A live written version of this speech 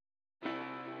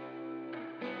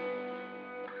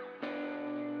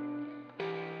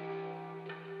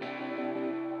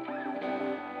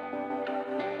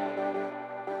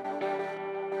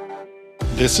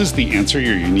This is the Answer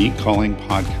Your Unique Calling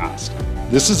podcast.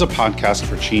 This is a podcast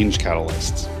for change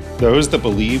catalysts, those that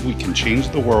believe we can change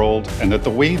the world and that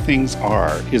the way things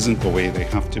are isn't the way they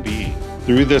have to be.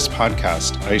 Through this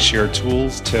podcast, I share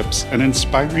tools, tips, and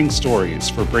inspiring stories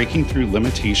for breaking through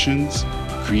limitations,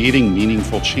 creating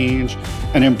meaningful change,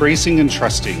 and embracing and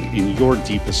trusting in your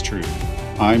deepest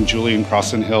truth. I'm Julian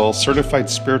Crossenhill, certified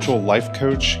spiritual life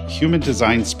coach, human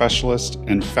design specialist,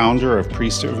 and founder of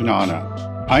Priest of Inanna.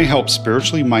 I help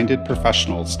spiritually minded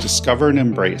professionals discover and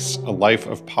embrace a life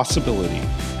of possibility,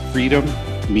 freedom,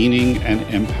 meaning, and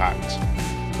impact.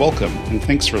 Welcome, and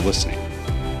thanks for listening.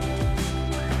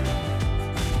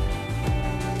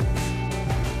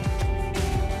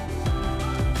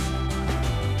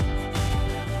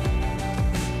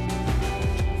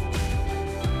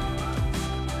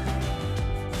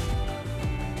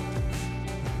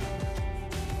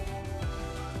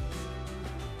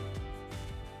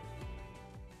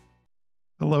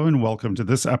 Hello and welcome to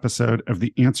this episode of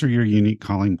the Answer Your Unique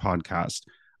Calling podcast.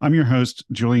 I'm your host,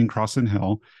 Julian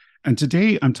Crossenhill, and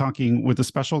today I'm talking with a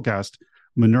special guest,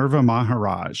 Minerva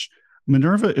Maharajh.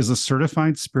 Minerva is a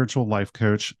certified spiritual life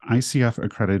coach, ICF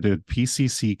accredited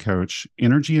PCC coach,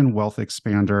 energy and wealth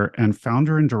expander, and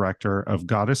founder and director of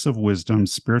Goddess of Wisdom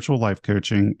Spiritual Life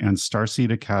Coaching and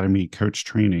Starseed Academy Coach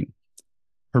Training.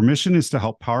 Her mission is to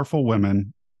help powerful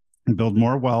women build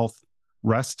more wealth,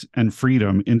 rest, and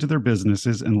freedom into their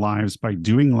businesses and lives by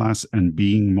doing less and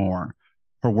being more.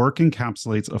 Her work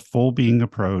encapsulates a full being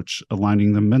approach,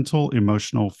 aligning the mental,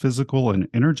 emotional, physical, and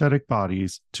energetic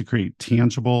bodies to create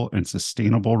tangible and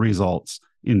sustainable results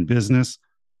in business,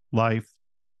 life,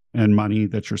 and money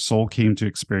that your soul came to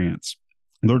experience.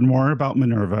 Learn more about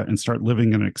Minerva and start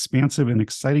living an expansive and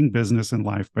exciting business and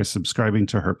life by subscribing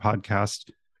to her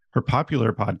podcast, her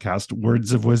popular podcast,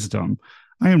 Words of Wisdom.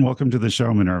 Hi, and welcome to the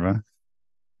show, Minerva.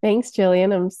 Thanks,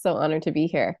 Jillian. I'm so honored to be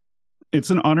here.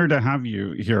 It's an honor to have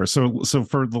you here. So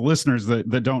for the listeners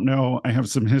that don't know, I have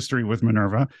some history with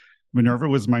Minerva. Minerva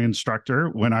was my instructor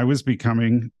when I was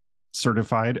becoming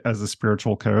certified as a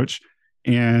spiritual coach.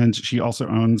 And she also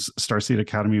owns Starseed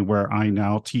Academy, where I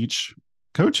now teach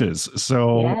coaches.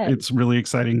 So Yes. It's really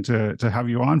exciting to have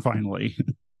you on finally.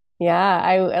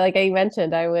 Yeah, like I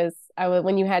mentioned, I was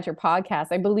when you had your podcast,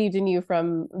 I believed in you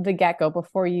from the get-go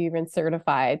before you even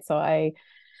certified. So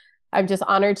I'm just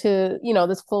honored to,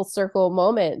 this full circle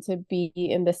moment to be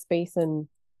in this space and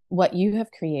what you have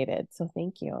created. So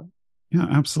thank you. Yeah,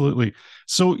 absolutely.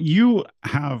 So you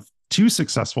have two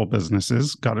successful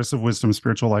businesses, Goddess of Wisdom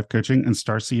Spiritual Life Coaching and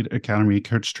Starseed Academy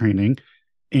Coach Training.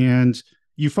 And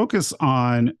you focus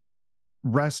on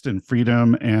rest and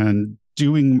freedom and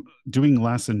doing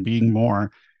less and being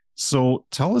more. So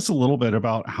tell us a little bit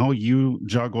about how you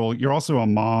juggle. You're also a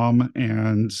mom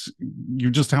and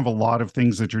you just have a lot of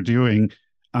things that you're doing.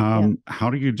 How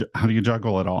do you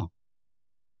juggle it all?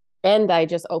 And I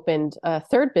just opened a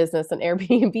third business, an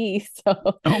Airbnb.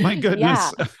 So oh my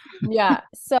goodness. Yeah.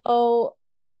 So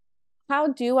how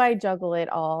do I juggle it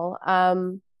all?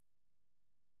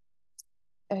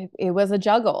 It was a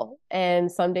juggle,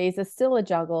 and some days it's still a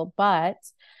juggle, but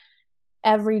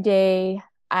every day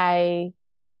I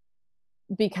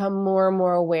become more and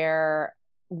more aware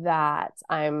that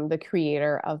I'm the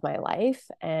creator of my life,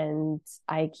 and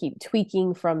I keep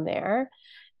tweaking from there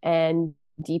and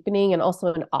deepening and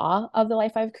also in awe of the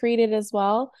life I've created as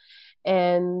well.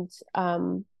 And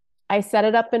I set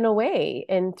it up in a way,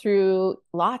 and through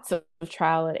lots of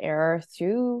trial and error,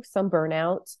 through some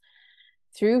burnout,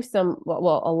 through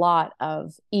a lot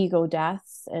of ego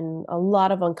deaths and a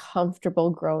lot of uncomfortable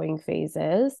growing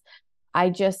phases, I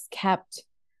just kept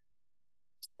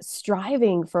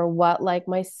striving for what like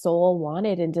my soul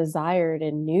wanted and desired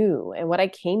and knew and what I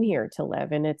came here to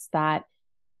live. And it's that,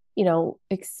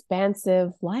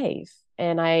 expansive life.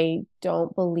 And I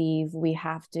don't believe we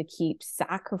have to keep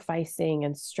sacrificing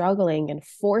and struggling and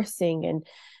forcing and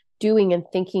doing and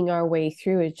thinking our way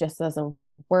through. It just doesn't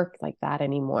work like that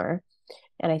anymore.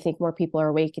 And I think more people are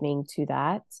awakening to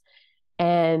that.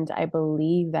 And I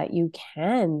believe that you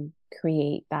can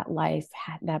create that life,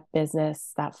 that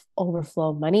business, that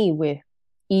overflow of money with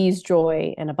ease,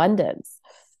 joy, and abundance.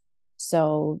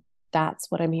 So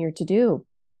that's what I'm here to do.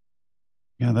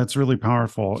 Yeah, that's really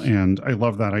powerful. And I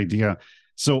love that idea.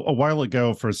 So a while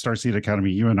ago for Starseed Academy,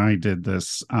 you and I did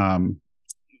this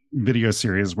video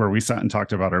series where we sat and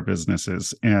talked about our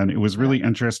businesses. And it was really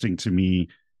interesting to me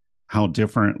how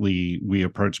differently we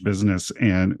approach business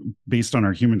and based on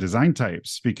our human design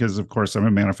types, because of course I'm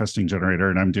a manifesting generator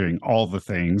and I'm doing all the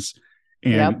things.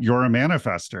 And You're a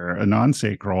manifester, a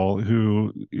non-sacral,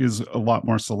 who is a lot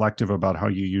more selective about how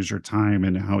you use your time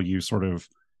and how you sort of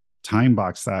time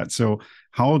box that. So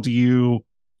how do you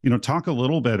Talk a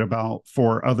little bit about,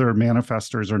 for other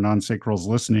manifestors or non-sacrals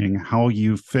listening, how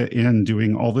you fit in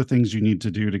doing all the things you need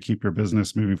to do to keep your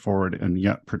business moving forward and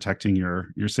yet protecting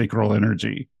your sacral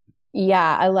energy.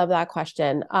 Yeah, I love that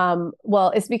question.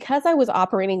 Well, it's because I was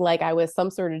operating like I was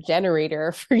some sort of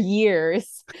generator for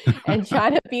years and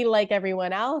trying to be like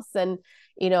everyone else and,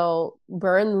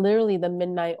 burn literally the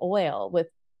midnight oil with,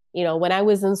 when I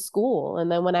was in school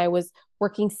and then when I was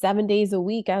working 7 days a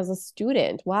week as a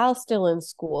student while still in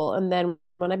school. And then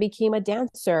when I became a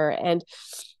dancer and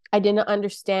I didn't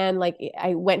understand, like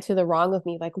I went to the wrong of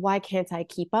me, like, why can't I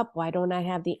keep up? Why don't I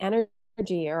have the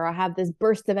energy, or I have this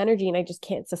burst of energy and I just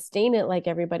can't sustain it like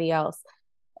everybody else.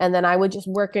 And then I would just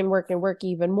work and work and work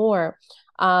even more.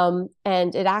 And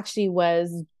it actually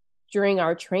was during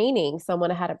our training,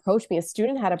 someone had approached me, a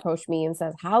student had approached me and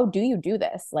says, how do you do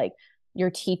this? Like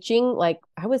you're teaching, like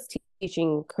I was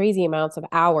teaching crazy amounts of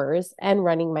hours and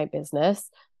running my business.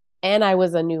 And I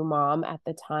was a new mom at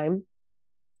the time.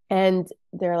 And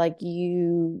they're like,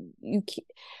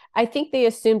 I think they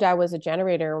assumed I was a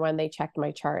generator. When they checked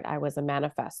my chart, I was a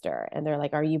manifester. And they're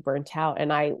like, are you burnt out?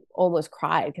 And I almost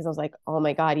cried because I was like, oh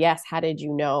my God, yes. How did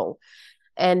you know?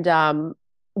 And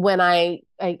when I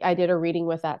did a reading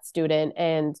with that student,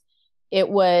 and it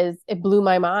blew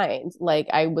my mind. Like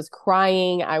I was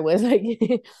crying. I was like,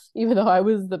 even though I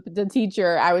was the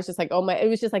teacher, I was just like, oh my, it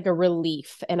was just like a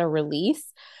relief and a release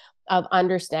of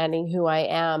understanding who I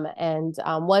am. And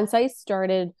once I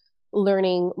started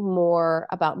learning more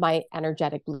about my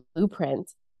energetic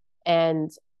blueprint, and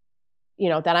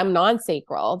that I'm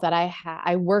non-sacral, that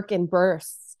I work in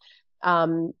bursts,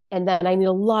 and then I need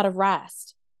a lot of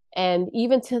rest. And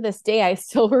even to this day, I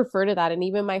still refer to that. And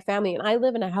even my family, and I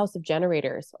live in a house of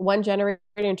generators, one generator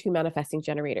and two manifesting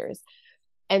generators.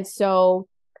 And so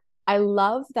I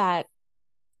love that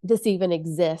this even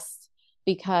exists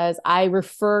because I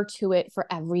refer to it for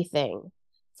everything,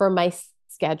 for my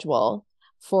schedule,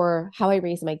 for how I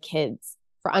raise my kids,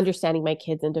 for understanding my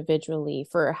kids individually,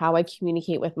 for how I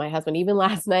communicate with my husband. Even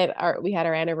last night, we had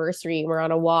our anniversary and we're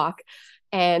on a walk.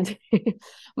 And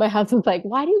my husband's like,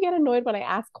 why do you get annoyed when I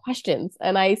ask questions?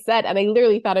 And I said, and I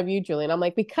literally thought of you, Julian. I'm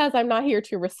like, because I'm not here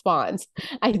to respond.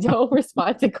 I don't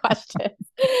respond to questions.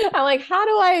 I'm like, how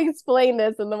do I explain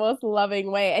this in the most loving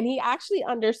way? And he actually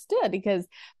understood because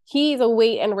he's a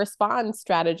wait and respond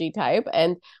strategy type.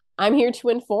 And I'm here to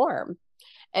inform.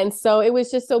 And so it was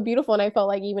just so beautiful. And I felt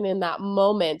like even in that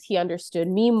moment, he understood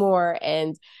me more.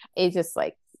 And it just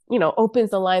like,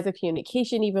 opens the lines of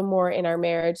communication even more in our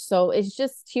marriage. So it's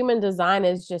just, human design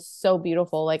is just so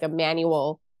beautiful, like a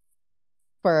manual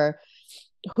for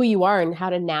who you are and how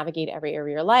to navigate every area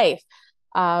of your life.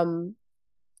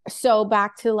 So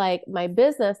back to like my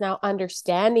business now,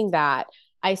 understanding that,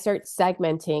 I start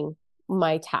segmenting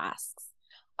my tasks.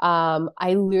 I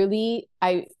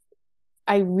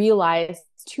realized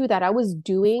too that I was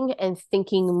doing and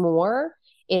thinking more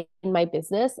in my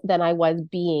business than I was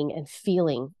being and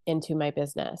feeling into my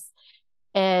business.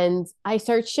 And I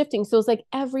started shifting. So it's like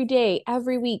every day,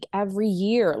 every week, every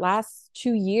year, last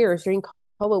 2 years during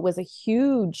COVID was it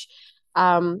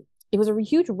was a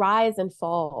huge rise and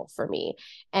fall for me.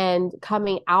 And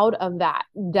coming out of that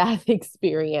death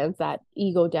experience, that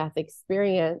ego death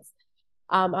experience,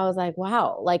 I was like,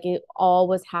 wow, like it all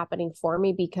was happening for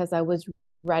me because I was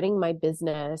running my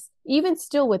business, even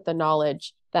still with the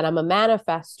knowledge that I'm a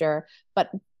manifester, but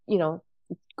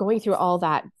going through all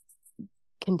that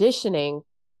conditioning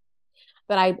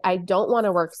that I don't want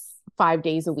to work 5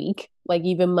 days a week, like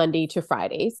even Monday to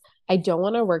Fridays. I don't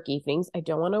want to work evenings. I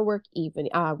don't want to work even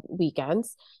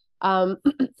weekends. I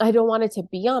don't want it to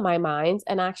be on my mind.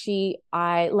 And actually,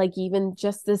 I like even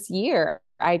just this year,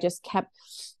 I just kept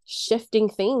shifting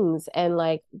things and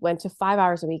like went to 5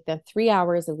 hours a week, then 3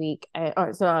 hours a week, or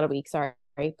it's not a week, sorry,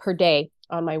 per day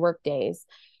on my work days.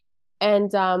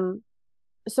 And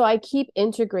so I keep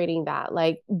integrating that,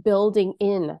 like building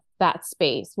in that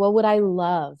space. What would I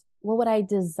love? What would I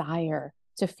desire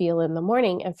to feel in the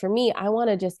morning? And for me, I want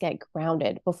to just get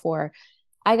grounded before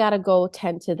I got to go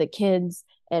tend to the kids.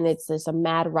 And it's just a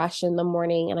mad rush in the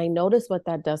morning. And I notice what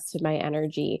that does to my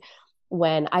energy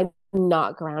when I'm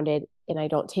not grounded and I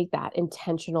don't take that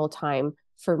intentional time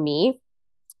for me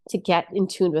to get in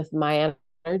tune with my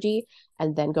energy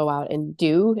and then go out and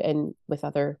do and with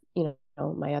other,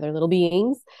 my other little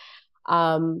beings.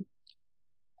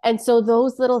 And so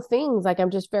those little things, like I'm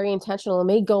just very intentional. It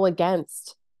may go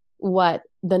against what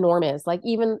the norm is. Like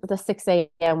even the 6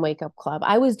 a.m. wake up club,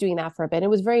 I was doing that for a bit. It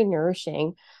was very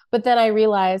nourishing. But then I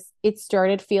realized it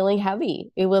started feeling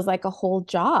heavy. It was like a whole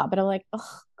job. And I'm like,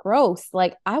 oh, gross.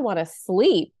 Like I want to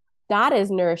sleep. that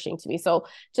is nourishing to me. So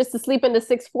just to sleep into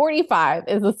 6:45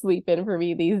 is a sleep in for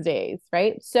me these days,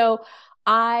 right? So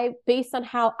based on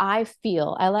how I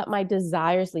feel, I let my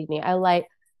desires lead me. I let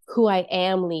who I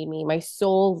am lead me, my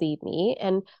soul lead me.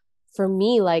 And for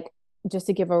me, like, just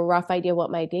to give a rough idea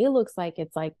what my day looks like,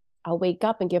 it's like I'll wake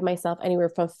up and give myself anywhere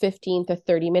from 15 to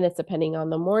 30 minutes, depending on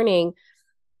the morning,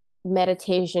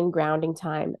 meditation, grounding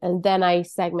time. And then I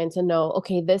segment to know,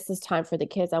 okay, this is time for the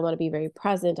kids. I want to be very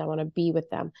present. I want to be with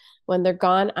them. When they're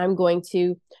gone,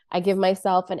 I give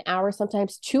myself an hour,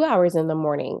 sometimes 2 hours in the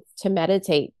morning to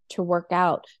meditate, to work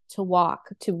out, to walk,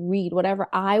 to read, whatever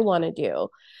I want to do.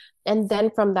 And then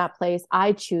from that place,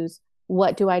 I choose,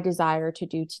 what do I desire to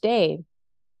do today?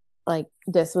 Like,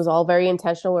 this was all very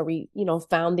intentional, where we,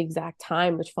 found the exact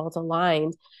time which felt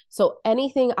aligned. So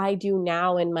anything I do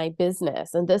now in my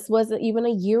business, and this wasn't even a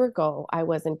year ago, I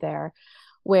wasn't there,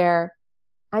 where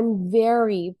I'm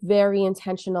very, very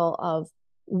intentional of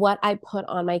what I put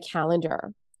on my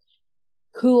calendar.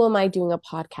 Who am I doing a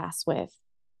podcast with?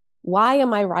 Why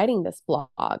am I writing this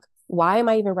blog? Why am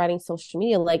I even writing social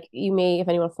media? Like, if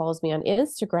anyone follows me on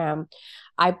Instagram,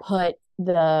 I put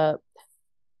the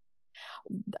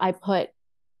I put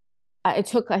I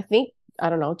took, I think, I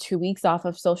don't know, 2 weeks off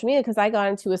of social media because I got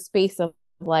into a space of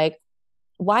like,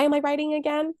 why am I writing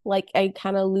again? Like, I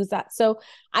kind of lose that. So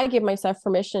I give myself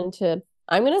permission to,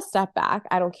 I'm going to step back.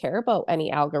 I don't care about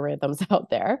any algorithms out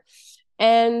there.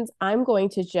 And I'm going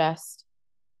to just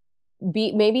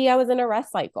maybe I was in a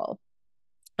rest cycle.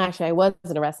 Actually, I was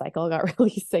in a rest cycle. I got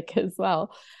really sick as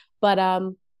well. But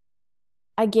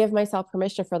I give myself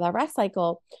permission for that rest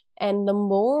cycle. And the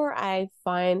more I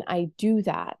find I do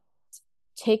that,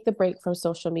 take the break from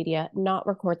social media, not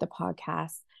record the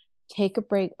podcast, take a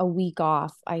break, a week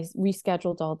off. I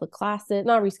rescheduled all the classes,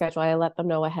 not reschedule, I let them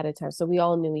know ahead of time. So we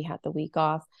all knew we had the week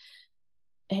off.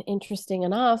 And interesting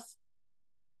enough,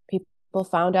 people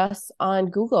found us on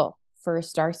Google for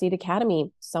Starseed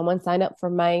Academy. Someone signed up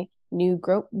for my new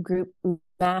group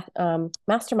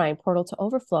mastermind, Portal to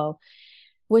Overflow,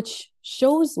 which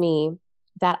shows me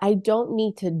that I don't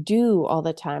need to do all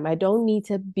the time. I don't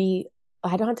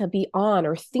have to be on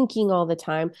or thinking all the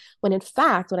time. When in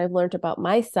fact, what I've learned about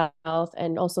myself,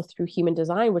 and also through human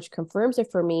design, which confirms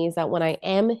it for me, is that when I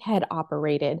am head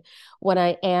operated, when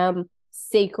I am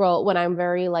sacral, when I'm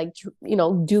very like,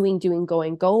 doing,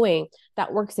 going,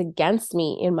 that works against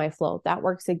me in my flow. That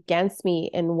works against me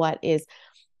in what is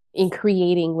in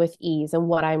creating with ease and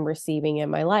what I'm receiving in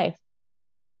my life.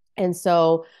 And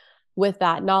so with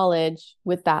that knowledge,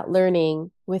 with that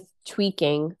learning, with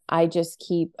tweaking, I just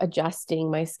keep adjusting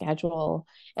my schedule,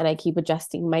 and I keep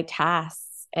adjusting my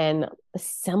tasks and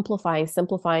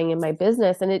simplifying in my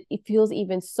business. And it feels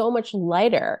even so much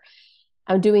lighter.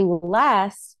 I'm doing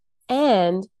less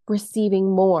and receiving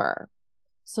more.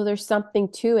 So there's something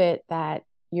to it that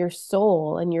your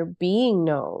soul and your being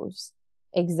knows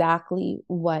exactly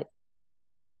what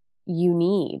you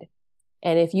need.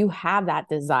 And if you have that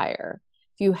desire,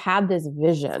 if you have this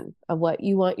vision of what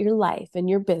you want your life and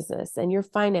your business and your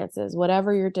finances,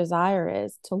 whatever your desire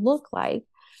is to look like,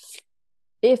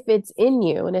 if it's in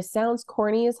you, and it sounds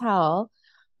corny as hell,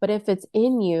 but if it's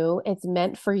in you, it's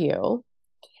meant for you,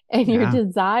 and your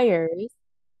desires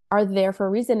are there for a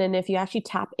reason. And if you actually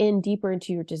tap in deeper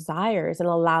into your desires and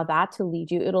allow that to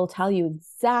lead you, it'll tell you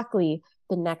exactly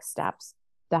the next steps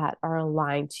that are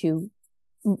aligned to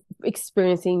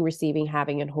experiencing, receiving,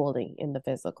 having, and holding in the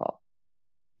physical.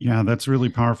 Yeah, that's really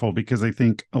powerful, because I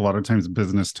think a lot of times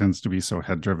business tends to be so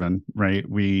head driven, right?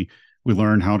 We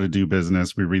learn how to do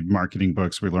business, we read marketing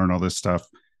books, we learn all this stuff.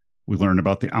 We learn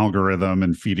about the algorithm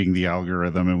and feeding the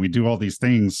algorithm, and we do all these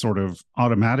things sort of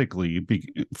automatically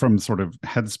from sort of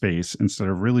headspace, instead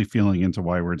of really feeling into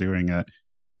why we're doing it.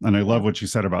 And I love what you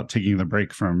said about taking the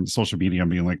break from social media and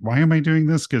being like, why am I doing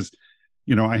this? Because,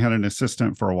 I had an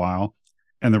assistant for a while,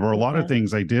 and there were a lot of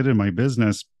things I did in my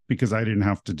business because I didn't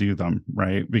have to do them,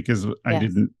 right? Because I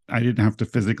didn't have to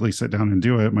physically sit down and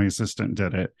do it. My assistant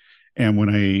did it. And when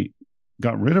I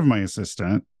got rid of my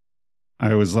assistant,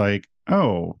 I was like,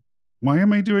 oh, why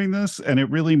am I doing this? And it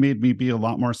really made me be a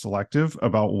lot more selective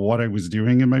about what I was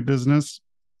doing in my business.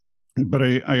 But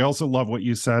I also love what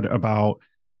you said about,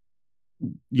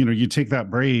 you take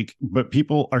that break, but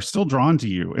people are still drawn to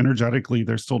you energetically.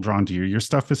 They're still drawn to you. Your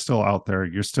stuff is still out there.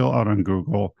 You're still out on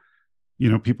Google.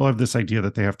 People have this idea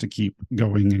that they have to keep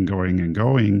going and going and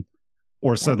going,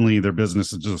 or suddenly their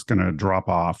business is just going to drop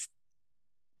off.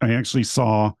 I actually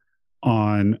saw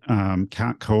on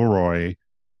Kat Corroy,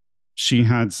 she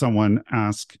had someone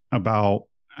ask about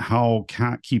how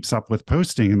Kat keeps up with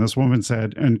posting. And this woman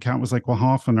said, and Kat was like, well, how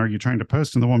often are you trying to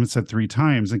post? And the woman said 3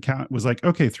 times. And Kat was like,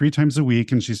 okay, 3 times a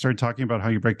week. And she started talking about how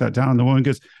you break that down. The woman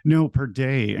goes, no, per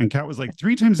day. And Kat was like,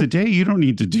 3 times a day? You don't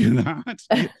need to do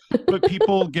that. But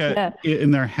people get Yeah. it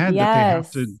in their head that they have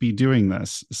Yes. to be doing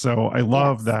this. So I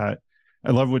love Yes. that.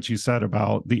 I love what you said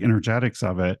about the energetics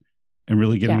of it and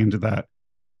really getting Yeah. into that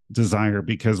desire,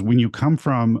 because when you come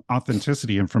from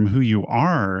authenticity and from who you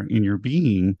are in your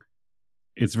being,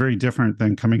 it's very different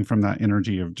than coming from that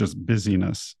energy of just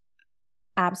busyness.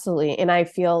 Absolutely. And I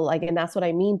feel like, and that's what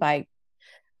I mean by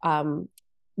um,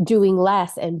 doing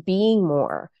less and being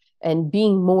more, and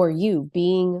being more you,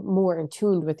 being more in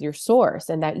tune with your source,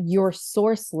 and that your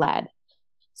source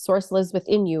lives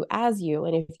within you as you.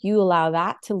 And if you allow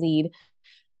that to lead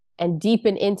and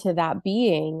deepen into that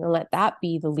being and let that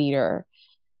be the leader,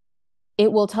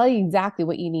 it will tell you exactly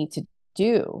what you need to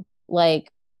do.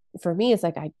 Like for me, it's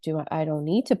like I don't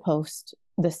need to post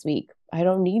this week. I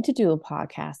don't need to do a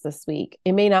podcast this week.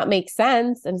 It may not make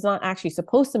sense, and it's not actually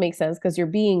supposed to make sense because your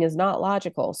being is not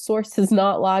logical. Source is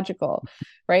not logical,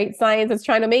 right? Science is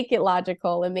trying to make it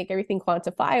logical and make everything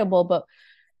quantifiable, but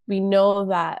we know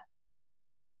that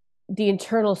the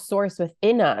internal source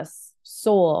within us,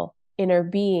 soul, inner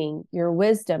being, your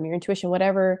wisdom, your intuition,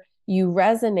 whatever you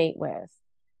resonate with,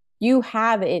 you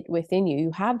have it within you.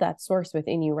 You have that source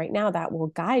within you right now that will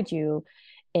guide you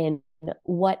in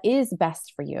what is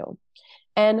best for you.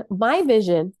 And my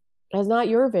vision is not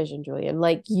your vision, Julian.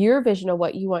 Like your vision of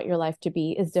what you want your life to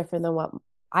be is different than what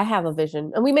I have a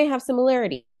vision. And we may have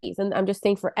similarities. And I'm just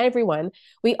saying for everyone,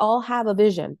 we all have a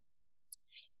vision.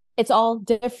 It's all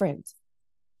different.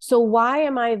 So why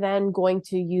am I then going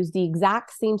to use the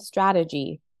exact same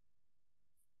strategy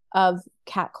of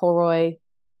Kat Colroy,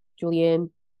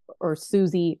 Julian, or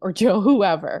Susie, or Joe,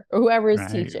 whoever is Right.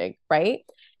 teaching, right?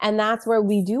 And that's where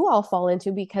we do all fall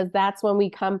into, because that's when we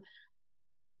come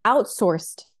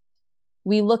outsourced.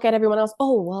 We look at everyone else.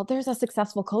 Oh, well, there's a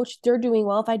successful coach. They're doing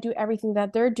well. If I do everything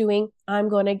that they're doing, I'm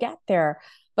going to get there.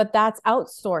 But that's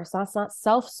outsourced. That's not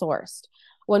self-sourced.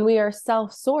 When we are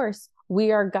self-sourced,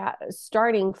 we are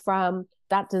starting from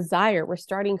that desire. We're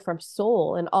starting from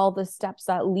soul and all the steps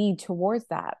that lead towards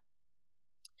that.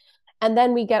 And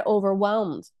then we get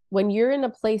overwhelmed. When you're in a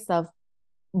place of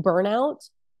burnout,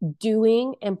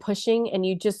 doing and pushing, and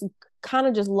you just kind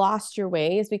of just lost your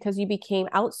ways because you became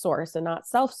outsourced and not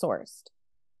self-sourced.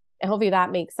 And hopefully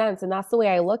that makes sense. And that's the way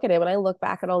I look at it. When I look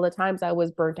back at all the times I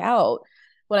was burnt out,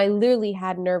 when I literally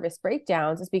had nervous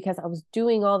breakdowns, it's because I was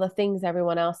doing all the things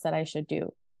everyone else said I should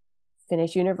do.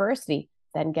 Finish university,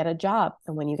 then get a job.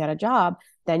 And when you get a job,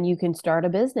 then you can start a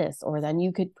business, or then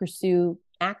you could pursue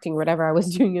acting, whatever I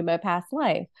was doing in my past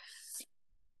life.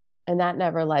 And that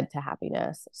never led to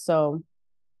happiness. So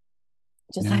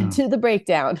just led Yeah. to the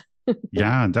breakdown.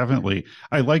 Yeah, definitely.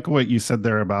 I like what you said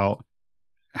there about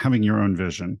having your own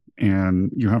vision,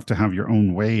 and you have to have your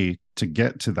own way to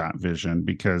get to that vision,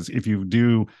 because if you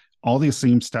do all these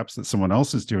same steps that someone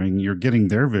else is doing, you're getting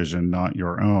their vision, not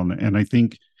your own. And I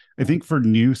think for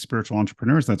new spiritual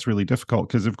entrepreneurs, that's really difficult,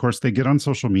 because of course they get on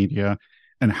social media,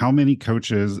 and how many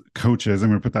coaches, I'm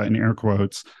going to put that in air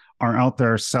quotes, are out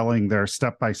there selling their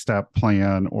step-by-step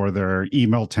plan or their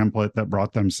email template that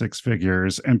brought them 6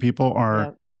 figures, and people are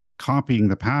Yeah. copying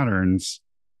the patterns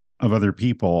of other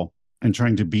people and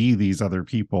trying to be these other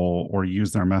people or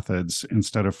use their methods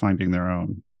instead of finding their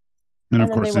own. And of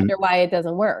And then they course, wonder why it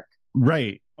doesn't work.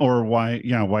 right. Or why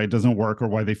it doesn't work, or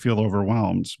why they feel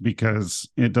overwhelmed, because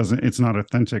it's not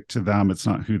authentic to them. It's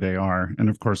not who they are. And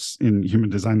of course, in human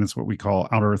design, that's what we call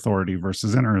outer authority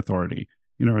versus inner authority.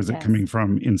 Is it Yes. coming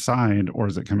from inside, or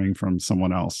is it coming from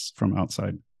someone else from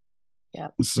outside? Yeah.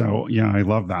 So yeah, I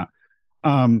love that.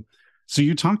 Um, so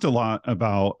you talked a lot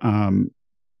about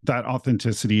that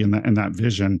authenticity and that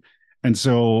vision. And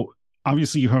so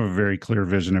obviously you have a very clear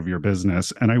vision of your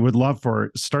business. And I would love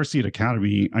for Starseed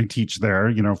Academy, I teach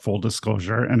there, full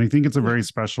disclosure. And I think it's a very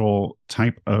special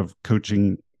type of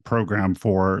coaching program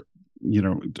for,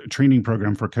 training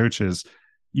program for coaches.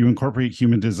 You incorporate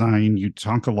human design. You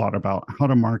talk a lot about how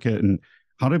to market and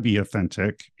how to be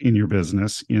authentic in your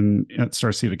business at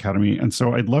Starseed Academy. And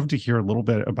so I'd love to hear a little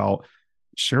bit about,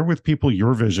 share with people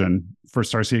your vision for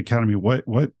Starseed Academy.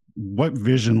 What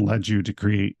vision led you to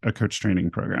create a coach training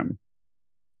program?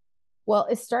 Well,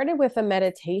 it started with a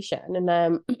meditation.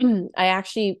 And I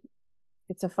actually,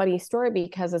 it's a funny story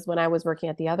because it's when I was working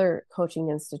at the other coaching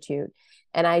institute,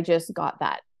 and I just got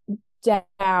that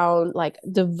down, like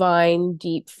divine,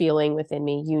 deep feeling within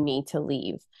me, you need to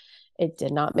leave. It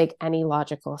did not make any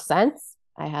logical sense.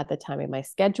 I had the time in my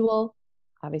schedule.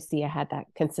 Obviously, I had that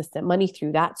consistent money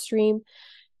through that stream.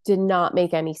 did not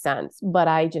make any sense, but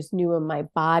I just knew in my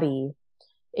body,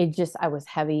 I was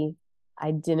heavy.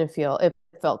 I didn't feel, it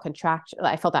felt contraction.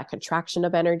 I felt that contraction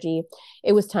of energy.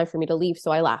 It was time for me to leave.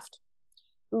 So I left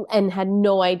and had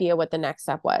no idea what the next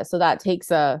step was. So that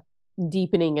takes a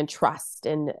deepening and trust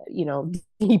and,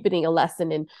 deepening a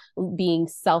lesson in being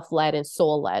self-led and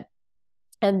soul-led.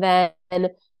 And then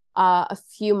a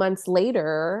few months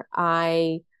later,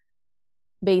 I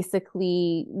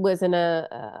basically was in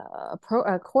a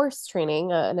course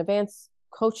training, an advanced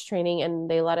coach training, and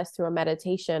they led us through a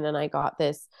meditation. And I got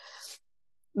this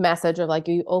message of like,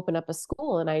 you open up a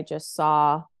school, and I just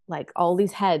saw like all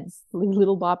these heads,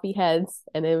 little boppy heads,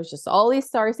 and it was just all these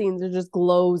star scenes, it just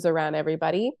glows around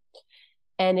everybody.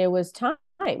 And it was time.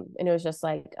 And it was just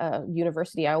like a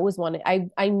university. I always wanted,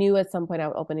 I knew at some point I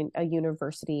would open a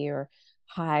university or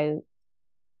high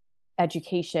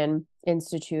education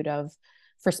institute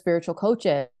for spiritual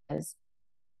coaches.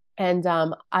 And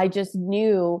I just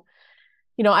knew,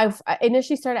 I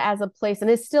initially started as a place, and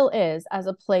it still is, as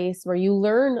a place where you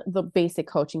learn the basic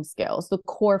coaching skills, the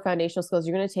core foundational skills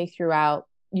you're going to take throughout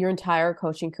your entire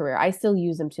coaching career. I still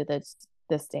use them to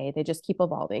this day. They just keep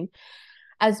evolving,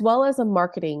 as well as a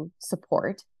marketing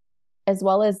support, as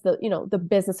well as the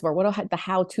business support, the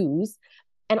how-tos,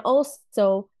 and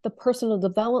also the personal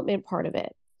development part of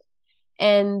it.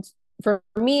 And for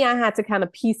me, I had to kind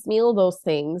of piecemeal those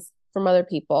things from other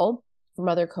people, from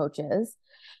other coaches.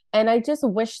 And I just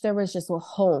wish there was just a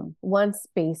home, one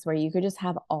space where you could just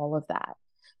have all of that.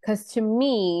 Because to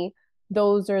me,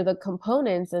 those are the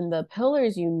components and the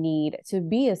pillars you need to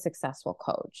be a successful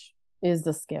coach. Is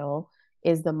the skill,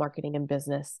 is the marketing and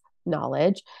business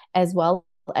knowledge, as well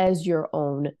as your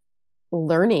own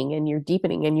learning and your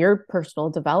deepening and your personal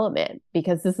development,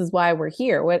 because this is why we're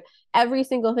here. What every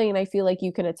single thing, and I feel like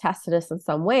you can attest to this in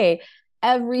some way,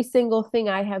 every single thing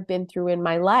I have been through in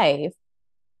my life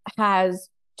has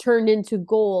turned into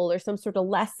goal or some sort of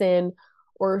lesson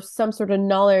or some sort of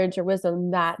knowledge or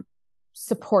wisdom that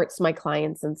supports my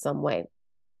clients in some way.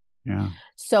 Yeah.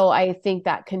 So I think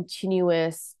that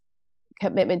continuous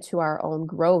commitment to our own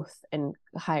growth and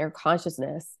higher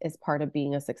consciousness is part of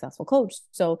being a successful coach.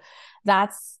 So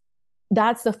that's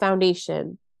the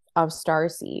foundation of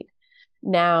Starseed.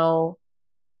 Now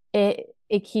it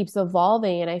keeps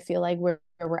evolving, and I feel like where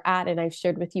we're at, and I've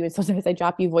shared with you, and sometimes I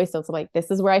drop you voice notes. I'm like,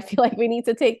 this is where I feel like we need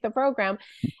to take the program.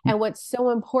 And what's so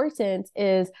important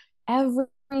is every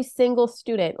single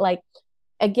student, like,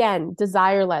 again,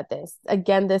 desire led this.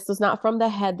 Again, this was not from the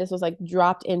head. This was like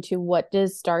dropped into, what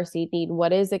does Starseed need?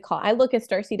 What is it called? I look at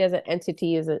Starseed as an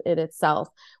entity in itself.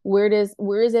 Where is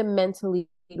it meant to lead?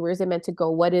 Where is it meant to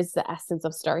go? What is the essence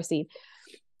of Starseed?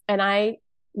 And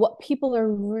what people are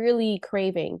really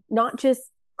craving, not just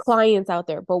clients out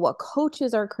there, but what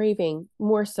coaches are craving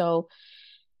more so.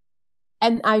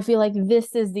 And I feel like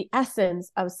this is the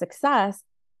essence of success,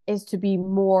 is to be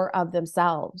more of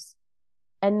themselves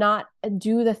and not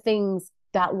do the things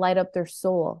that light up their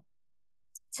soul,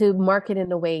 to market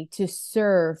in a way, to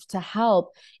serve, to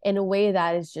help in a way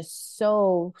that is just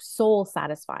so soul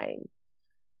satisfying.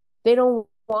 They don't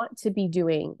want to be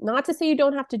doing, not to say you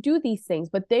don't have to do these things,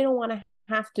 but they don't want to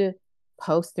have to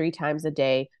post 3 times a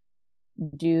day,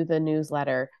 do the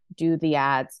newsletter, do the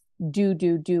ads,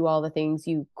 do all the things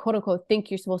you quote unquote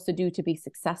think you're supposed to do to be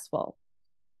successful.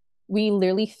 We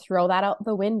literally throw that out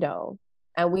the window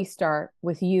and we start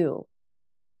with you.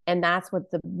 And that's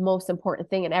what the most important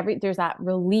thing. And there's that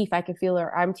relief I can feel.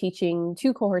 Or I'm teaching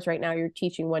 2 cohorts right now. You're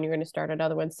teaching one, you're going to start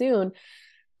another one soon.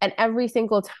 And every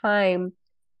single time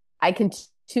I can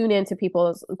tune into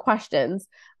people's questions,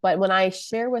 but when I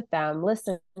share with them,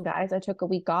 listen, guys, I took a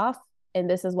week off and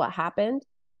this is what happened.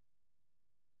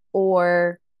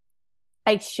 Or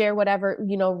I share whatever,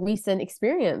 recent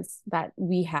experience that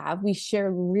we have. We share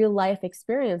real life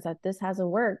experience that this hasn't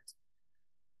worked,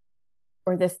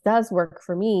 or this does work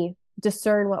for me.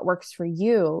 Discern what works for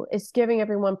you. It's giving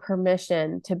everyone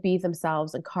permission to be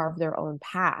themselves and carve their own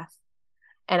path.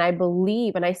 And I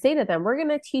believe, and I say to them, we're going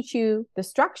to teach you the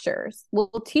structures. We'll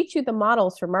teach you the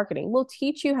models for marketing. We'll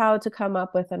teach you how to come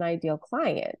up with an ideal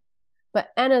client. But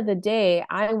end of the day,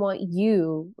 I want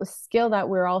you, the skill that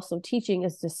we're also teaching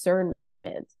is discernment.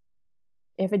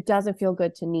 If it doesn't feel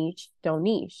good to niche, don't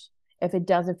niche. If it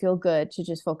doesn't feel good to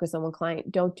just focus on one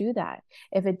client, don't do that.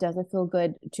 If it doesn't feel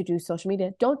good to do social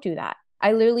media, don't do that.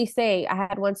 I literally say, I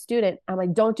had one student, I'm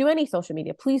like, don't do any social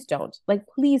media. Please don't. Like,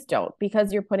 please don't,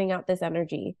 because you're putting out this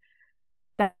energy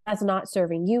that's not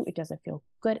serving you. It doesn't feel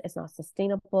good. It's not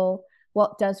sustainable.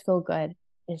 Well, it does feel good.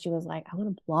 And she was like, I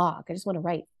want to blog. I just want to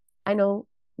write. I know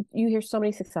you hear so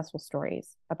many successful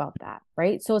stories about that,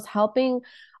 right? So it's helping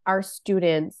our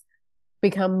students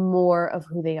become more of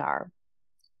who they are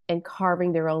and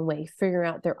carving their own way, figuring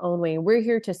out their own way. We're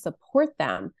here to support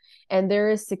them. And there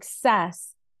is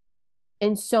success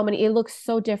in so many, it looks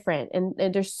so different. And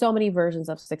there's so many versions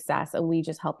of success. And we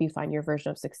just help you find your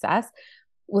version of success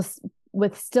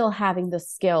with still having the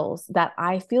skills that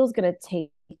I feel is going to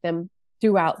take them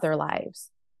throughout their lives,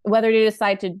 whether they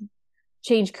decide to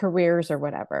change careers or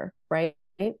whatever, right?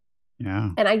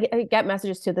 Yeah. And I get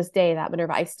messages to this day that,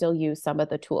 Minerva, I still use some of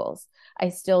the tools. I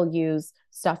still use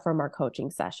stuff from our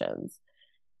coaching sessions.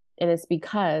 And it's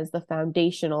because the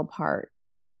foundational part,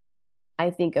 I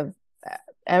think, of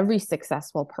every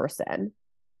successful person,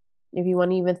 if you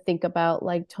want to even think about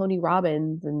like Tony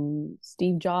Robbins and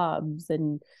Steve Jobs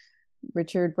and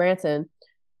Richard Branson,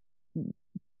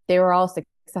 they were all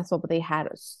successful, but they had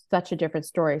such a different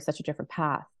story, such a different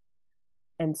path.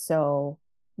 And so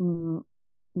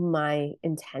my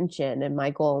intention and my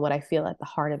goal and what I feel at the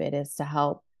heart of it is to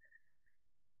help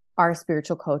our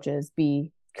spiritual coaches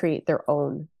create their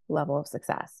own level of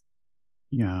success.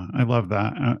 Yeah, I love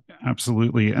that.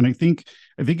 Absolutely. And I think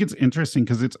it's interesting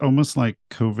because it's almost like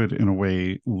COVID in a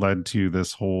way led to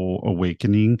this whole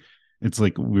awakening. It's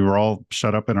like we were all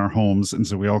shut up in our homes, and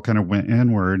so we all kind of went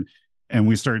inward, and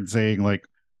we started saying like,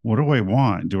 what do I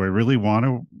want? Do I really want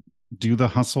to do the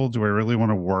hustle? Do I really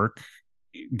want to work,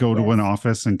 go to an Yes.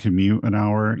 office and commute an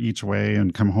hour each way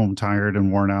and come home tired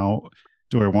and worn out?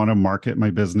 Do I want to market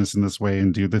my business in this way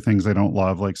and do the things I don't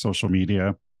love, like social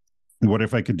media? What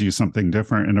if I could do something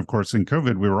different? And of course, in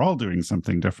COVID, we were all doing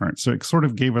something different. So it sort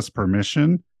of gave us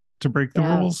permission to break the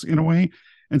Yeah. rules in a way.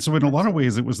 And so, in a lot of Absolutely.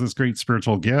 ways, it was this great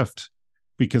spiritual gift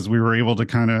because we were able to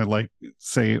kind of like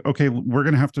say, okay, we're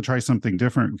going to have to try something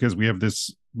different because we have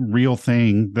this real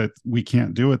thing that we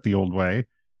can't do it the old way.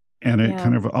 And it Yeah.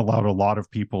 kind of allowed a lot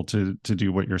of people to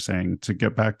do what you're saying, to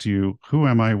get back to who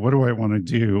am I? What do I want to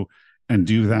do? And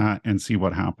do that and see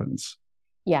what happens.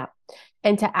 Yeah.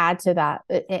 And to add to that,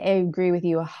 I agree with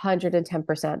you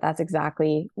 110%. That's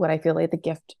exactly what I feel like the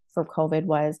gift from COVID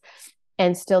was.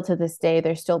 And still to this day,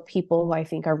 there's still people who I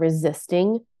think are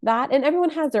resisting that. And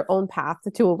everyone has their own path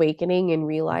to awakening and Yeah.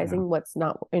 realizing what's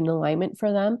not in alignment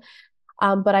for them.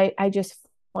 But I just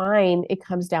find it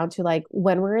comes down to like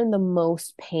when we're in the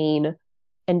most pain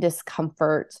and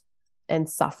discomfort and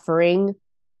suffering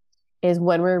is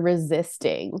when we're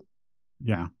resisting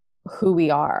Yeah. who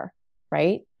we are,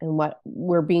 right? And what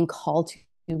we're being called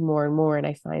to more and more. And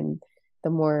I find the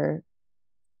more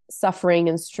suffering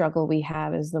and struggle we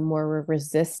have is the more we're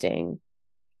resisting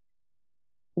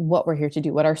what we're here to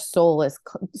do, what our soul is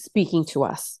speaking to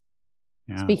us,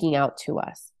 Yeah. speaking out to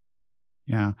us.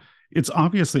 Yeah. It's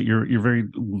obvious that you're very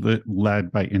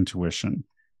led by intuition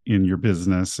in your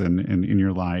business and in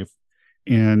your life.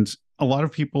 And a lot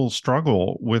of people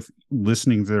struggle with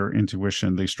listening to their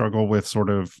intuition. They struggle with sort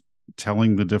of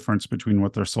telling the difference between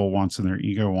what their soul wants and their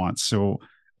ego wants. So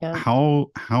Yeah.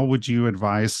 how would you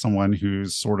advise someone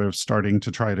who's sort of starting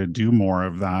to try to do more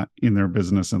of that in their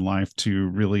business and life to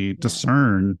really Yeah.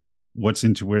 discern what's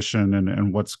intuition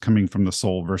and what's coming from the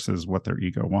soul versus what their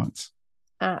ego wants?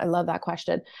 I love that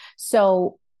question.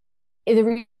 So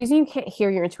the reason you can't hear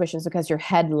your intuition is because you're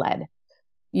head led.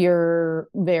 You're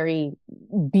very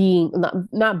being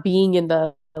not being in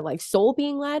the like soul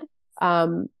being led,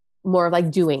 more of like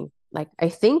doing. Like I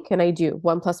think and I do.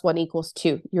 1+1 =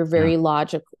 2. You're Yeah. very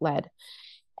logic led.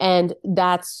 And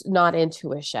that's not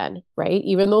intuition, right?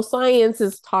 Even though science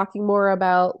is talking more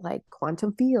about like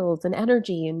quantum fields and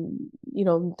energy and,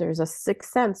 there's a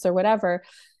sixth sense or whatever,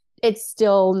 it's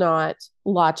still not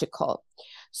logical.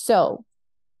 So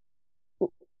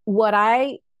what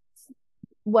I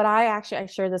I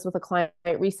shared this with a client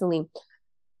recently.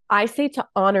 I say to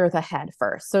honor the head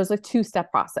first. So it's a 2-step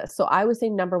process. So I would say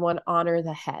number one, honor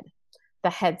the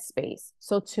head space.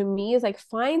 So to me is like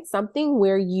find something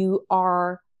where you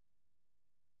are,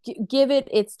 give it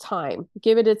its time,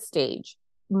 give it its stage.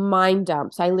 Mind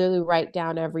dumps. I literally write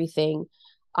down everything.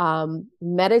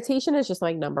 Meditation is just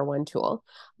my number one tool.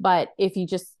 But if you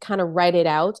just kind of write it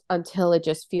out until it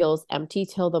just feels empty,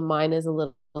 till the mind is a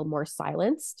little more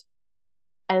silenced,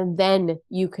 and then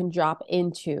you can drop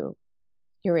into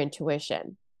your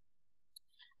intuition.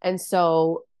 And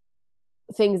so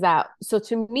so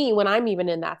to me, when I'm even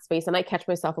in that space and I catch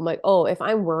myself, I'm like, oh, if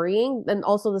I'm worrying, then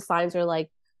also the signs are like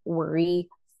worry,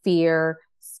 fear,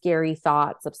 scary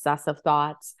thoughts, obsessive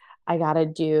thoughts. I got to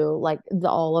do like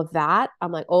all of that.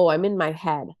 I'm like, oh, I'm in my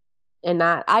head. And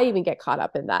that I even get caught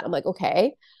up in that. I'm like,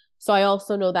 okay. So I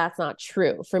also know that's not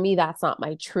true. For me, that's not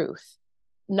my truth.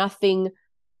 Nothing,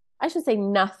 I should say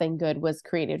nothing good was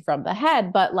created from the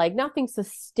head, but like nothing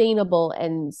sustainable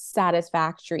and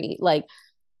satisfactory, like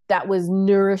that was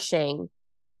nourishing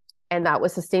and that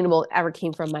was sustainable ever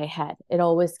came from my head. It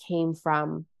always came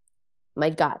from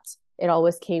my gut. It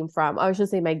always came from, I should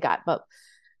say my gut, but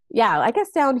yeah, I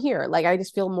guess down here, like I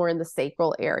just feel more in the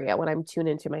sacral area when I'm tuned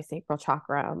into my sacral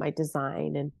chakra, my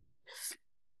design and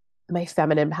my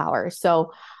feminine power.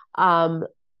 So, I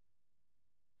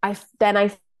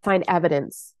find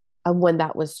evidence of when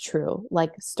that was true.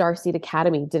 Like Starseed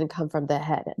Academy didn't come from the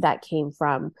head. That came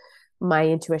from my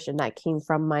intuition. That came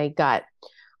from my gut.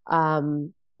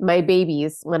 My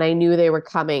babies, when I knew they were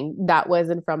coming, that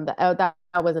wasn't from that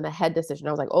wasn't a head decision.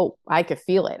 I was like, oh, I could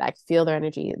feel it. I could feel their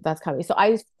energy that's coming. So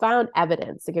I found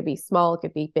evidence. It could be small, it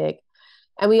could be big.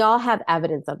 And we all have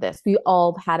evidence of this. We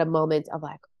all had a moment of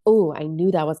like, oh, I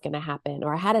knew that was going to happen,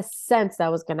 or I had a sense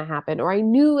that was going to happen, or I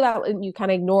knew that, and you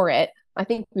kind of ignore it. I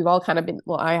think we've all kind of been,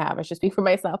 well, I should speak for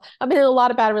myself. I've been in a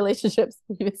lot of bad relationships,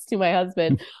 previous to my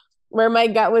husband, where my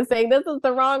gut was saying, this is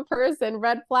the wrong person,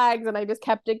 red flags, and I just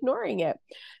kept ignoring it.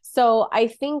 So I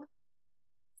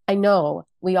know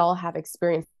we all have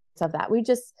experience of that. We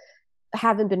just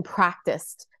haven't been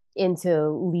practiced into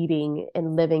leading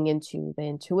and living into the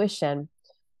intuition.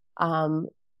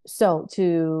 So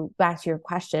to back to your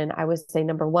question, I would say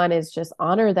number one is just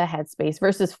honor the headspace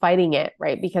versus fighting it,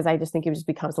 right? Because I just think it just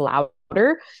becomes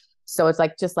louder. So it's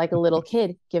like, just like a little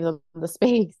kid, give them the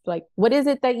space. Like, what is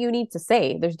it that you need to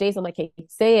say? There's days I'm like, hey,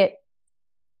 say it.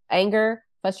 Anger,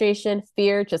 frustration,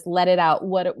 fear, just let it out.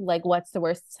 What's the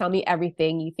worst? Tell me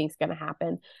everything you think's going to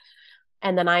happen.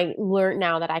 And then I learned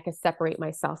now that I can separate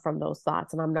myself from those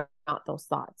thoughts, and I'm not those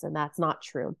thoughts, and that's not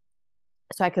true.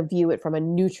 So I could view it from a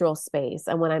neutral space.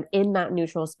 And when I'm in that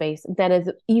neutral space, then it's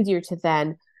easier to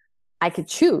then I could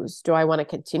choose. Do I want to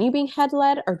continue being head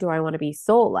led, or do I want to be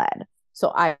soul led?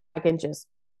 So I can just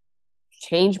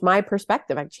change my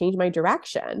perspective. I change my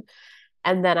direction.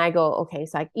 And then I go, okay,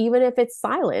 so even if it's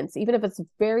silence, even if it's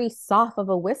very soft of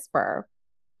a whisper,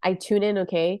 I tune in,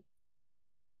 okay,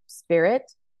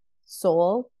 spirit,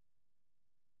 soul,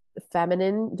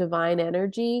 feminine, divine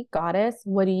energy, goddess,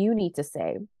 what do you need to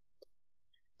say?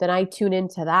 Then I tune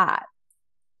into that.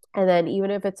 And then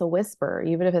even if it's a whisper,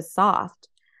 even if it's soft,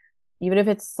 even if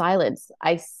it's silence,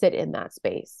 I sit in that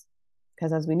space.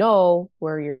 Because as we know,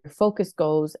 where your focus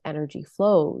goes, energy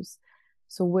flows.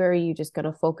 So where are you just going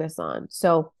to focus on?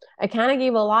 So I kind of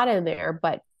gave a lot in there,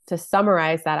 but to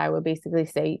summarize that, I would basically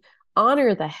say,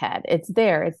 honor the head. It's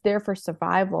there for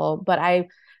survival, but I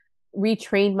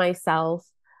retrained myself.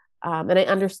 And I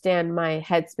understand my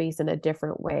headspace in a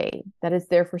different way, that it's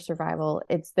there for survival.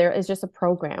 It's just a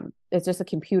program. It's just a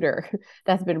computer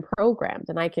that's been programmed,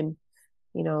 and I can,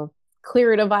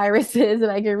 clear it of viruses,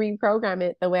 and I can reprogram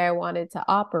it the way I want it to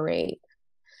operate.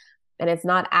 And it's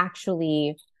not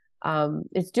actually,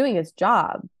 it's doing its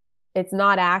job. It's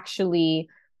not actually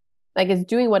like it's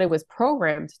doing what it was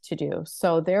programmed to do.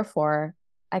 So therefore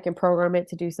I can program it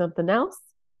to do something else.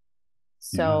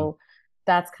 So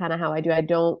that's kind of how I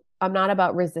do. I'm not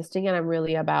about resisting it. I'm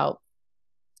really about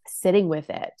sitting with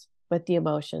it, with the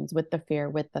emotions, with the fear,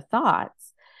 with the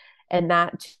thoughts. And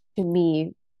that to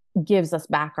me gives us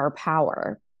back our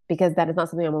power, because that is not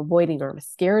something I'm avoiding or I'm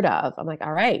scared of. I'm like,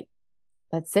 all right,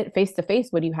 let's sit face to face.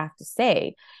 What do you have to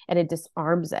say? And it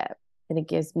disarms it, and it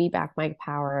gives me back my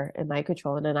power and my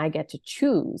control. And then I get to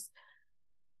choose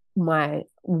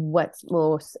what's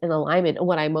most in alignment and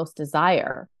what I most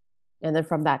desire. And then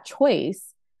from that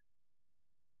choice,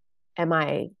 I'm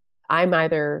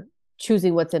either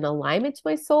choosing what's in alignment to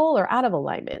my soul or out of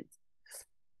alignment.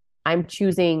 I'm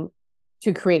choosing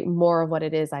to create more of what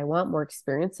it is I want, more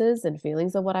experiences and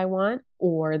feelings of what I want,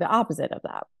 or the opposite of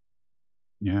that.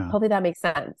 Yeah. Hopefully that makes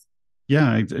sense.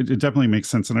 Yeah, it definitely makes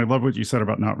sense. And I love what you said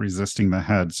about not resisting the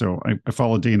head. So I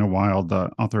follow Dana Wilde,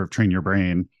 the author of Train Your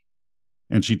Brain,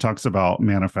 and she talks about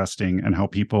manifesting and how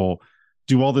people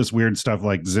do all this weird stuff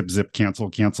like zip, cancel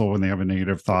when they have a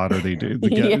negative thought, or they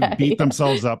beat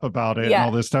themselves up about it and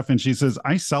all this stuff. And she says,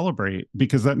 I celebrate,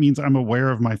 because that means I'm aware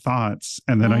of my thoughts,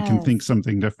 and then I can think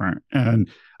something different. And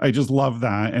I just love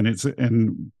that.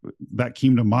 And that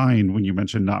came to mind when you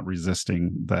mentioned not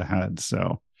resisting the head.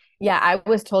 So yeah, I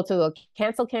was told to go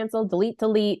cancel,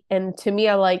 delete. And to me,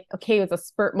 I'm like, okay, it was a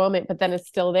spurt moment, but then it's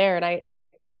still there. And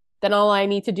then all I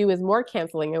need to do is more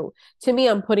canceling. And to me,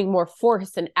 I'm putting more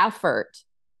force and effort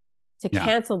to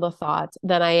cancel the thought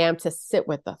than I am to sit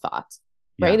with the thought,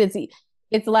 right?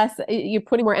 It's less, you're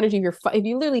putting more energy. If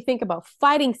you literally think about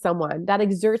fighting someone, that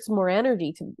exerts more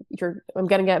energy I'm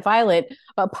going to get violent,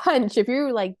 a punch. If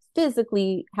you like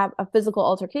physically have a physical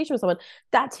altercation with someone,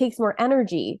 that takes more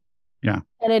energy. Yeah.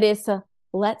 And it is to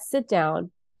let's sit down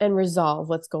and resolve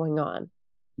what's going on.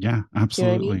 Yeah,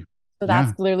 absolutely. You know what I mean? So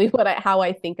that's clearly how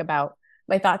I think about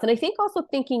my thoughts. And I think also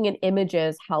thinking in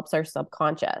images helps our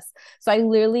subconscious. So I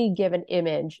literally give an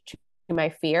image to my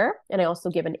fear, and I also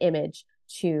give an image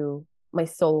to my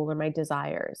soul or my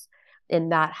desires.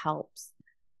 And that helps.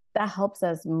 That helps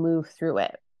us move through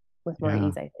it with more Yeah.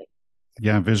 ease, I think.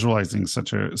 Yeah. Visualizing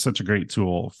such a great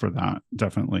tool for that.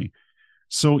 Definitely.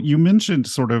 So you mentioned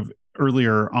sort of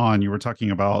earlier on, you were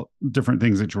talking about different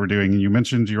things that you were doing, and you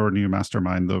mentioned your new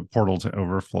mastermind, the Portal to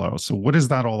Overflow. So what is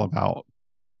that all about?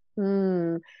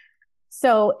 Hmm.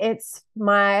 So it's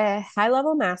my high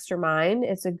level mastermind.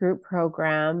 It's a group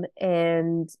program,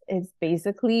 and it's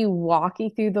basically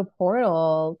walking through the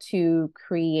portal to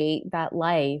create that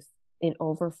life in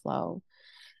overflow.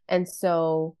 And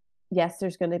so, yes,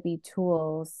 there's going to be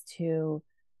tools to,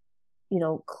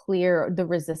 clear the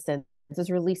resistance. Is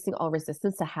releasing all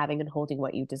resistance to having and holding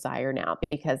what you desire now,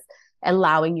 because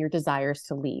allowing your desires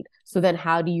to lead. So then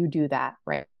how do you do that?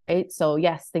 Right. So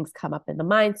yes, things come up in the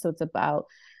mind. So it's about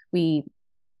we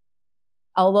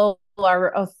although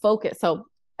our focus, so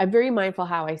I'm very mindful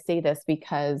how I say this,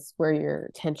 because where your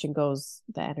attention goes,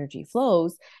 the energy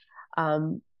flows.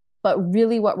 But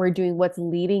really what we're doing, what's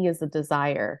leading is the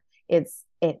desire. It's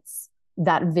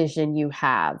that vision you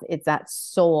have. It's that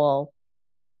soul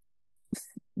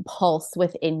pulse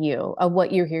within you of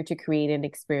what you're here to create and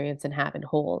experience and have and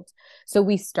hold. So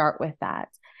we start with that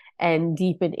and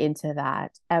deepen into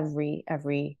that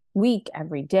every week,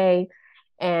 every day.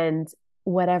 And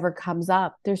whatever comes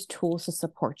up, there's tools to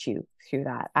support you through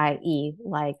that, i.e.,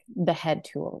 like the head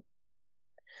tool.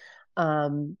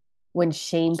 When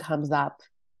shame comes up,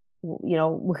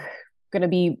 we're going to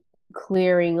be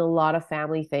clearing a lot of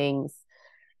family things.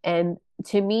 And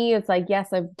to me, it's like,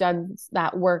 yes, I've done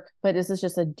that work, but this is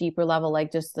just a deeper level,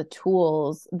 like just the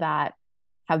tools that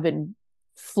have been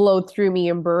flowed through me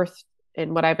and birthed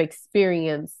and what I've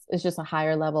experienced is just a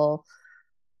higher level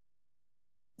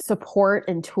support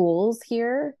and tools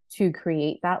here to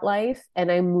create that life.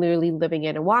 And I'm literally living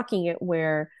it and walking it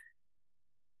where,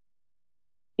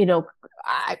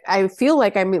 I feel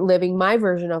like I'm living my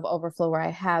version of overflow, where I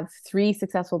have 3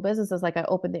 successful businesses. Like I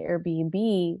opened the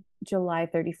Airbnb July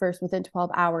 31st. Within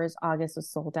 12 hours, August was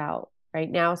sold out.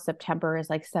 Right now, September is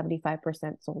like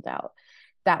 75% sold out.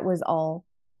 That was all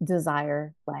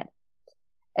desire led.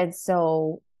 And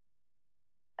so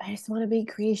I just want to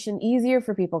make creation easier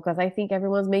for people, because I think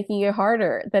everyone's making it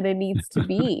harder than it needs to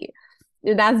be.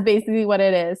 And that's basically what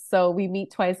it is. So we meet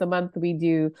twice a month.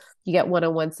 You get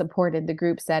one-on-one support in the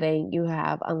group setting. You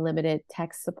have unlimited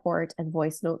text support and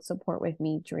voice note support with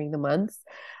me during the months,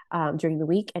 during the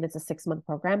week. And it's a 6-month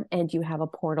program. And you have a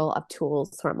portal of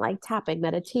tools from like tapping,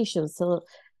 meditations, to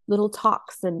little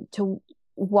talks, and to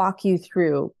walk you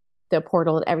through the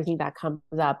portal and everything that comes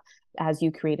up as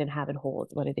you create and have and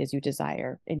hold what it is you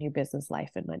desire in your business,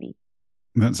 life, and money.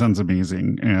 That sounds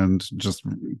amazing. And just,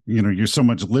 you're so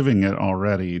much living it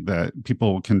already that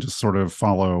people can just sort of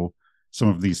follow some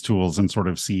of these tools and sort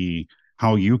of see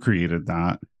how you created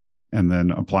that and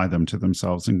then apply them to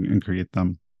themselves and create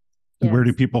them. Where do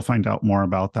Yes. people find out more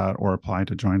about that or apply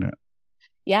to join it?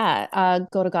 Yeah,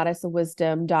 go to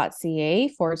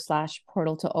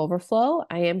goddessofwisdom.ca/portal to overflow.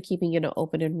 I am keeping an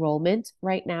open enrollment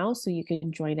right now, so you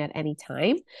can join at any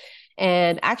time.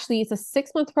 And actually, it's a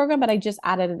 6-month program, but I just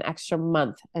added an extra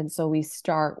month. And so we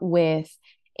start with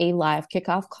a live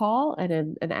kickoff call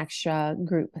and an extra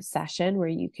group session where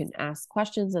you can ask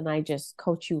questions, and I just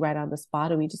coach you right on the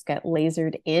spot, and we just get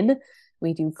lasered in.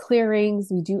 We do clearings,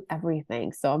 we do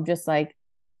everything. So I'm just like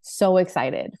so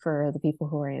excited for the people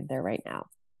who are in there right now.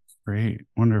 Great.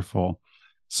 Wonderful.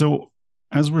 So,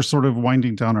 as we're sort of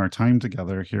winding down our time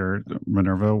together here,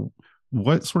 Minerva,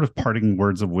 what sort of parting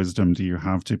words of wisdom do you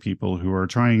have to people who are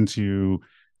trying to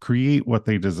create what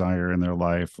they desire in their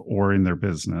life or in their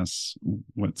business?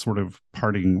 What sort of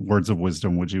parting words of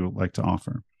wisdom would you like to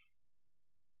offer?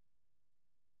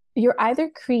 You're either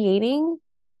creating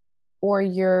or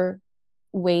you're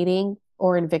waiting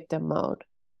or in victim mode.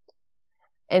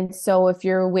 And so if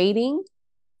you're waiting,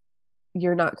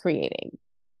 you're not creating.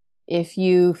 If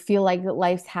you feel like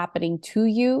life's happening to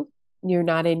you, you're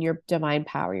not in your divine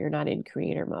power. You're not in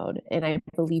creator mode. And I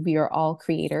believe we are all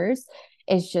creators.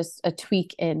 It's just a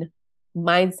tweak in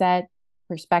mindset,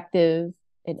 perspective,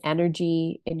 and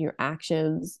energy in your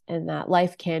actions, and that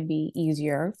life can be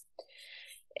easier.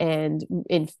 And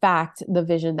in fact, the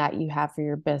vision that you have for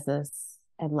your business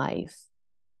and life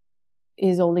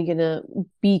is only going to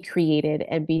be created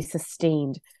and be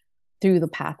sustained through the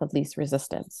path of least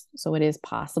resistance. So it is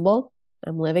possible.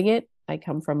 I'm living it. I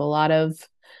come from a lot of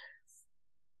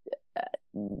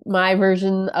my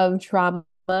version of trauma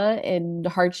and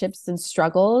hardships and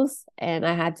struggles, and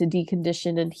I had to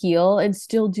decondition and heal and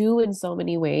still do in so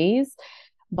many ways.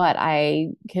 But I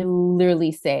can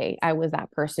literally say I was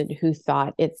that person who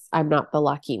thought I'm not the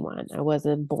lucky one. I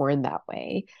wasn't born that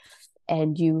way.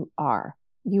 And you are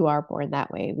born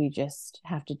that way. We just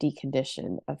have to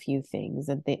decondition a few things,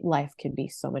 and life can be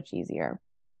so much easier.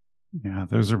 Yeah,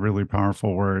 those are really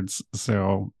powerful words.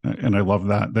 So, and I love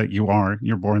that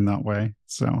you're born that way.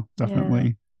 So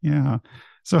definitely. Yeah.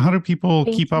 So how do people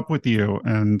keep up with you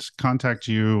and contact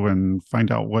you and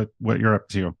find out what you're up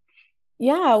to?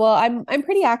 Yeah, well, I'm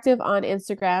pretty active on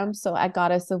Instagram, so at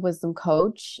Goddess of Wisdom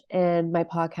Coach, and my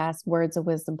podcast, Words of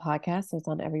Wisdom podcast, is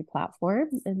on every platform.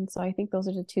 And so I think those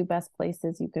are the two best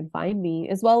places you can find me,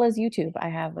 as well as YouTube. I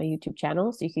have my YouTube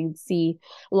channel, so you can see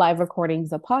live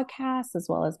recordings of podcasts as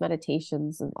well as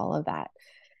meditations and all of that.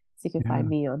 So you can find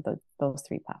me on those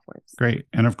three platforms. Great.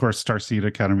 And of course, Starseed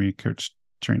Academy Coach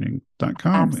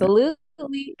Training.com.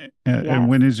 Absolutely. And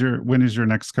when is your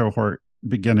next cohort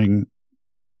beginning?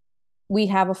 We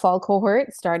have a fall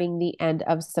cohort starting the end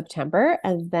of September.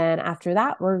 And then after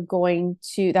that,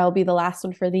 that'll be the last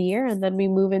one for the year. And then we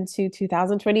move into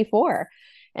 2024.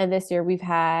 And this year we've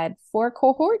had 4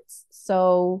 cohorts.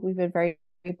 So we've been very,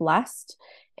 very blessed.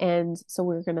 And so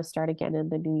we're going to start again in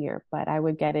the new year. But I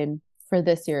would get in for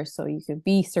this year so you could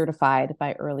be certified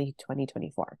by early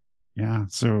 2024. Yeah.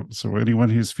 So anyone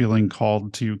who's feeling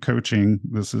called to coaching,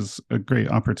 this is a great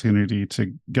opportunity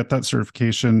to get that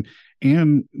certification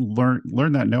and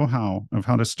learn that know-how of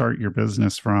how to start your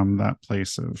business from that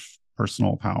place of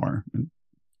personal power.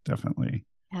 Definitely.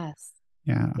 Yes.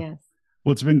 Yeah. Yes.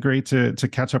 Well, it's been great to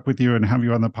catch up with you and have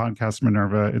you on the podcast,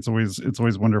 Minerva. It's always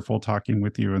wonderful talking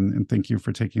with you, and thank you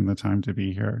for taking the time to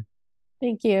be here.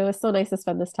 Thank you. It was so nice to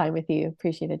spend this time with you.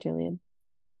 Appreciate it, Julian.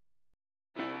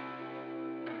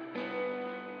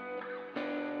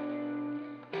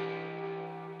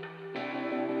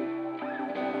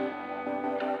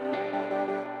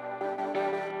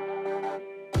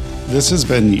 This has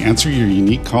been the Answer Your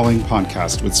Unique Calling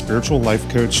podcast with spiritual life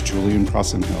coach Julian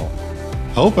Crossenhill.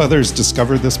 Help others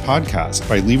discover this podcast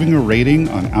by leaving a rating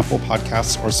on Apple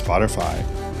Podcasts or Spotify.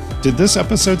 Did this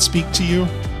episode speak to you?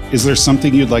 Is there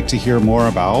something you'd like to hear more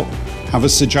about? Have a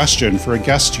suggestion for a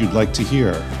guest you'd like to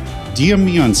hear? DM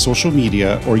me on social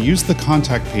media or use the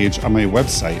contact page on my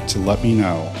website to let me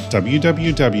know.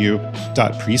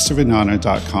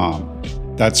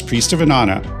 www.priestofannana.com. That's Priest of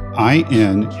Inanna,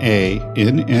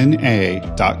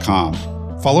 INANNA.com.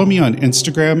 Follow me on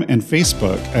Instagram and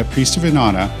Facebook at Priest of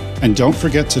Inanna, and don't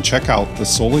forget to check out the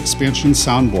Soul Expansion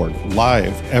Soundboard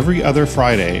live every other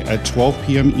Friday at 12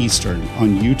 p.m. Eastern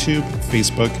on YouTube,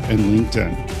 Facebook, and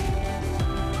LinkedIn.